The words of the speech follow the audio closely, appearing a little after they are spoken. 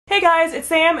Hey guys, it's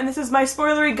Sam, and this is my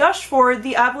spoilery gush for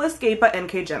The Obelisk Gate by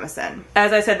N.K. Jemison.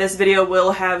 As I said, this video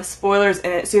will have spoilers in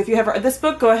it, so if you haven't read this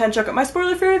book, go ahead and check out my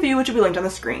spoiler-free review, which will be linked on the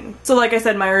screen. So like I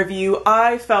said in my review,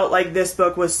 I felt like this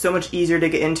book was so much easier to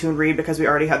get into and read because we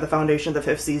already had the foundation of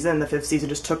the 5th season. The 5th season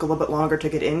just took a little bit longer to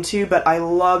get into, but I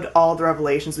loved all the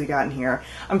revelations we got in here.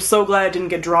 I'm so glad it didn't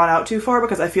get drawn out too far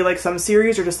because I feel like some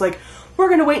series are just like, we're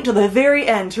gonna wait until the very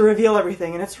end to reveal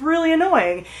everything, and it's really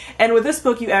annoying. And with this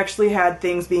book, you actually had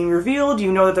things being revealed.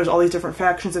 You know that there's all these different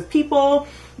factions of people,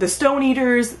 the Stone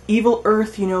Eaters, Evil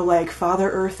Earth, you know, like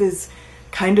Father Earth is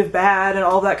kind of bad and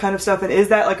all that kind of stuff, and is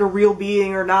that like a real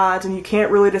being or not, and you can't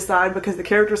really decide because the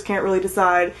characters can't really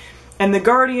decide. And the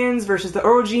Guardians versus the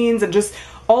Orogenes, and just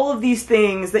all of these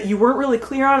things that you weren't really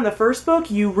clear on in the first book,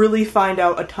 you really find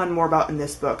out a ton more about in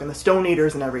this book, and the Stone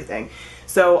Eaters and everything.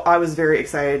 So I was very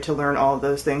excited to learn all of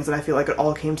those things, and I feel like it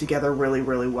all came together really,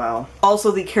 really well.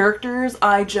 Also, the characters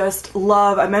I just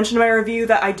love. I mentioned in my review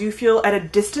that I do feel at a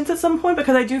distance at some point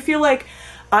because I do feel like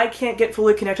I can't get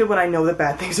fully connected when I know that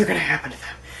bad things are gonna happen to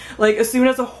them. Like, Asuna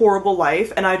has a horrible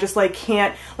life, and I just like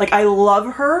can't, like, I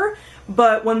love her,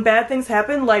 but when bad things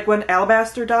happen, like when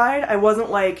Alabaster died, I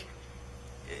wasn't like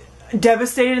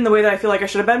devastated in the way that I feel like I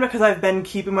should have been because I've been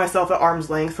keeping myself at arm's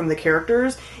length from the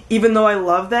characters. Even though I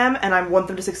love them and I want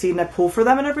them to succeed and I pull for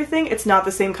them and everything, it's not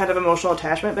the same kind of emotional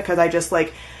attachment because I just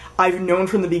like, I've known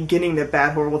from the beginning that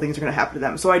bad, horrible things are going to happen to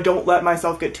them. So I don't let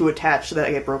myself get too attached so that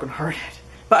I get brokenhearted.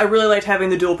 But I really liked having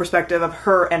the dual perspective of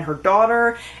her and her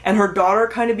daughter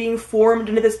kind of being formed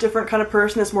into this different kind of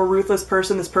person, this more ruthless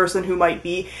person, this person who might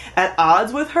be at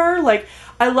odds with her. Like,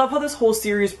 I love how this whole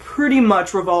series pretty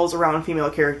much revolves around female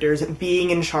characters being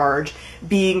in charge,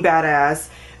 being badass,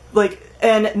 like,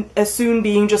 and Asuna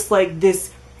being just like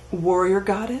this warrior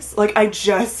goddess. Like, I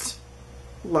just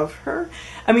love her.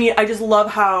 I mean, I just love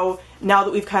how now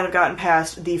that we've kind of gotten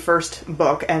past the first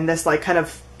book and this like kind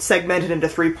of segmented into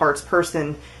 3 parts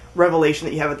person revelation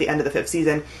that you have at the end of the 5th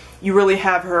season, you really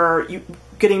have her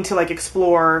getting to like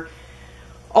explore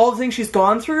all the things she's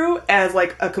gone through as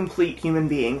like a complete human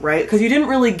being, right? Because you didn't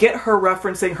really get her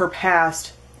referencing her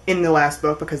past in the last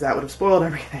book because that would have spoiled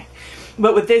everything.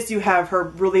 But with this, you have her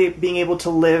really being able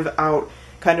to live out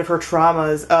kind of her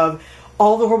traumas of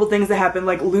all the horrible things that happened,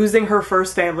 like losing her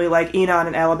first family, like Enon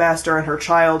and Alabaster and her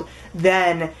child,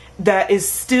 then that is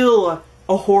still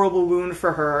a horrible wound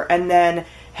for her, and then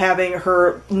having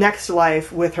her next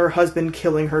life with her husband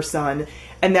killing her son,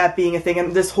 and that being a thing,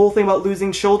 and this whole thing about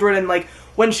losing children, and like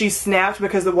when she snapped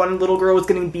because the one little girl was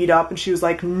getting beat up and she was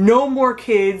like, no more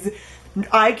kids,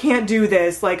 I can't do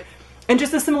this, like, and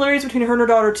just the similarities between her and her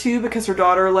daughter too, because her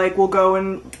daughter like will go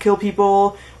and kill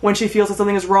people when she feels that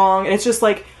something is wrong, and it's just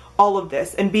like all of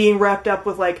this, and being wrapped up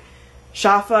with like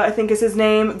Shafa, I think is his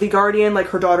name, the Guardian, like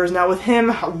her daughter's now with him,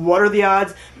 what are the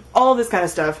odds, all of this kind of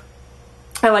stuff.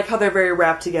 I like how they're very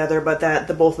wrapped together, but that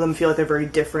the both of them feel like they're very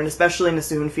different, especially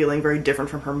Asuna feeling very different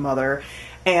from her mother,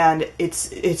 and it's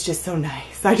just so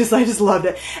nice. I just loved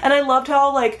it. And I loved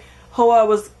how like Hoa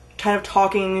was kind of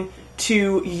talking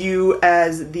to you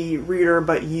as the reader,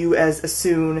 but you as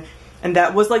Asuna, and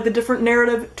that was like the different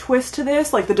narrative twist to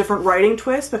this, like the different writing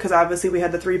twist, because obviously we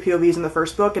had the 3 POVs in the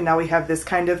first book, and now we have this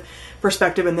kind of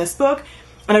perspective in this book.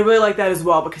 And I really like that as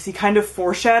well, because he kind of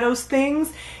foreshadows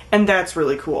things, and that's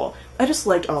really cool. I just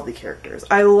liked all the characters.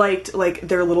 I liked, like,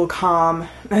 their little calm,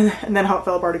 and then how it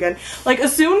fell apart again. Like,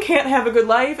 Asuna can't have a good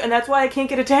life, and that's why I can't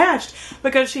get attached,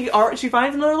 because she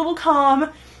finds another little calm,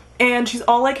 and she's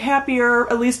all, like,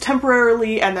 happier, at least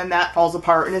temporarily, and then that falls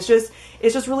apart, and it's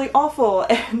just really awful,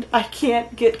 and I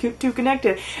can't get too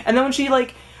connected. And then when she,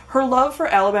 like, her love for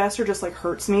Alabaster just like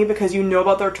hurts me because you know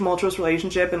about their tumultuous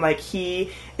relationship, and like he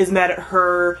is mad at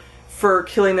her for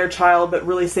killing their child but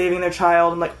really saving their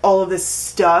child, and like all of this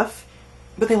stuff,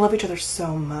 but they love each other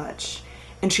so much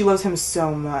and she loves him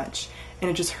so much, and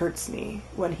it just hurts me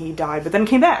when he died but then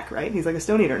came back, right? He's like a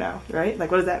Stone Eater now, right? Like,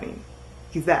 what does that mean?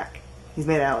 He's back. He's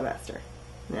made of Alabaster.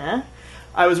 Yeah,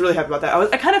 I was really happy about that.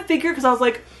 I kind of figured, because I was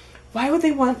like, why would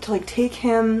they want to like take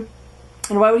him,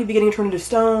 and why would he be getting turned into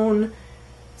Stone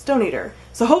Eater?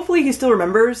 So hopefully he still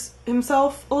remembers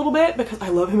himself a little bit, because I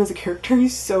love him as a character.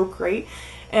 He's so great,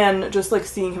 and just like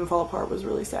seeing him fall apart was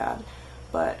really sad.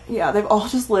 But yeah, they've all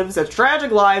just lived such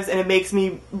tragic lives, and it makes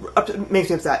me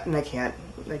upset, and I can't.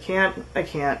 I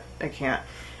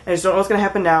just don't know what's gonna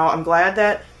happen now. I'm glad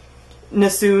that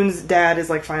Nasune's dad is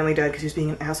like finally dead, because he was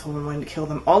being an asshole and wanting to kill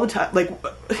them all the time. Like,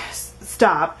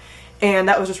 stop. And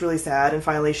that was just really sad, and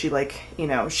finally she, like, you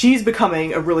know, she's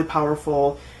becoming a really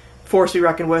powerful force to be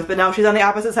reckoned with, but now she's on the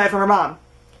opposite side from her mom.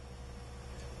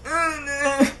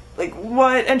 Like,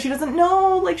 what? And she doesn't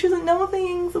know, like, she doesn't know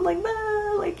things, and like,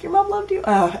 like, like, your mom loved you.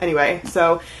 Anyway,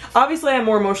 so obviously I'm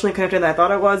more emotionally connected than I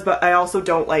thought I was, but I also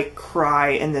don't like cry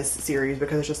in this series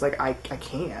because it's just like, I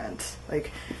can't.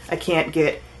 Like, I can't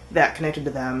get that connected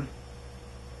to them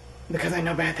because I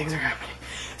know bad things are happening.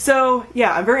 So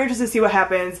yeah, I'm very interested to see what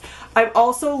happens. I'm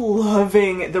also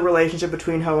loving the relationship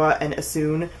between Hoa and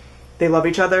Asun. They love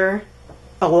each other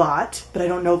a lot, but I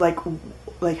don't know like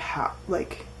how,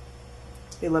 like,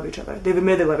 they love each other. They've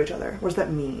admitted they love each other. What does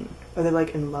that mean? Are they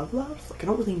like in love? Like, I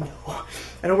don't really know.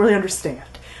 I don't really understand.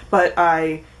 But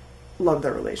I love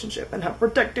their relationship and how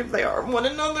protective they are of one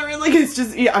another. And like, it's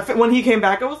just, yeah, when he came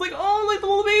back, I was like, oh, like the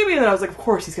little baby. And then I was like, of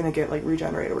course he's gonna get like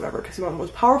regenerated or whatever, because he's one of the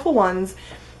most powerful ones.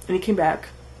 And he came back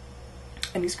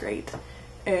and he's great.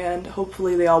 And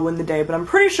hopefully they all win the day. But I'm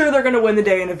pretty sure they're gonna win the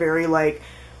day in a very like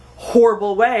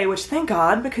horrible way, which thank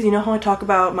God, because you know how I talk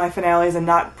about my finales and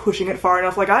not pushing it far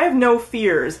enough. Like, I have no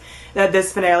fears that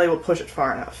this finale will push it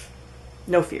far enough.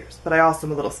 No fears. But I also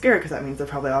am a little scared because that means they're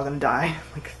probably all gonna die,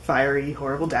 like fiery,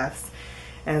 horrible deaths,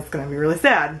 and it's gonna be really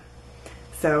sad.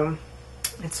 So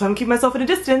it's why I'm keeping myself at a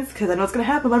distance, because I know it's gonna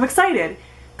happen, but I'm excited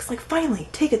because, like, finally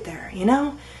take it there, you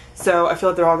know? So I feel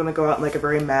like they're all gonna go out in like a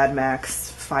very Mad Max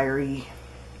fiery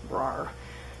roar,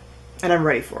 and I'm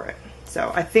ready for it. So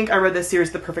I think I read this series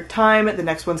at the perfect time. The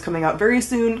next one's coming out very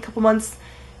soon, a couple months.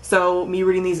 So me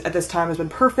reading these at this time has been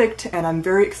perfect, and I'm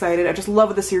very excited. I just love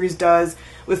what the series does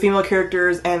with female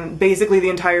characters, and basically the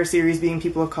entire series being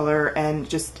people of color, and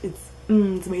just, it's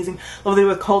amazing. Love what they do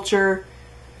with culture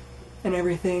and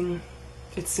everything.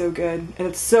 It's so good. And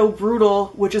it's so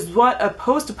brutal, which is what a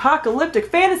post-apocalyptic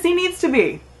fantasy needs to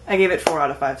be. I gave it 4 out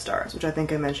of 5 stars, which I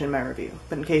think I mentioned in my review.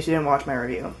 But in case you didn't watch my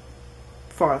review,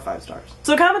 4 out of 5 stars.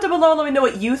 So comment down below and let me know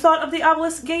what you thought of the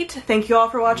Obelisk Gate. Thank you all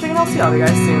for watching, and I'll see all of you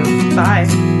guys soon.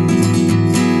 Bye!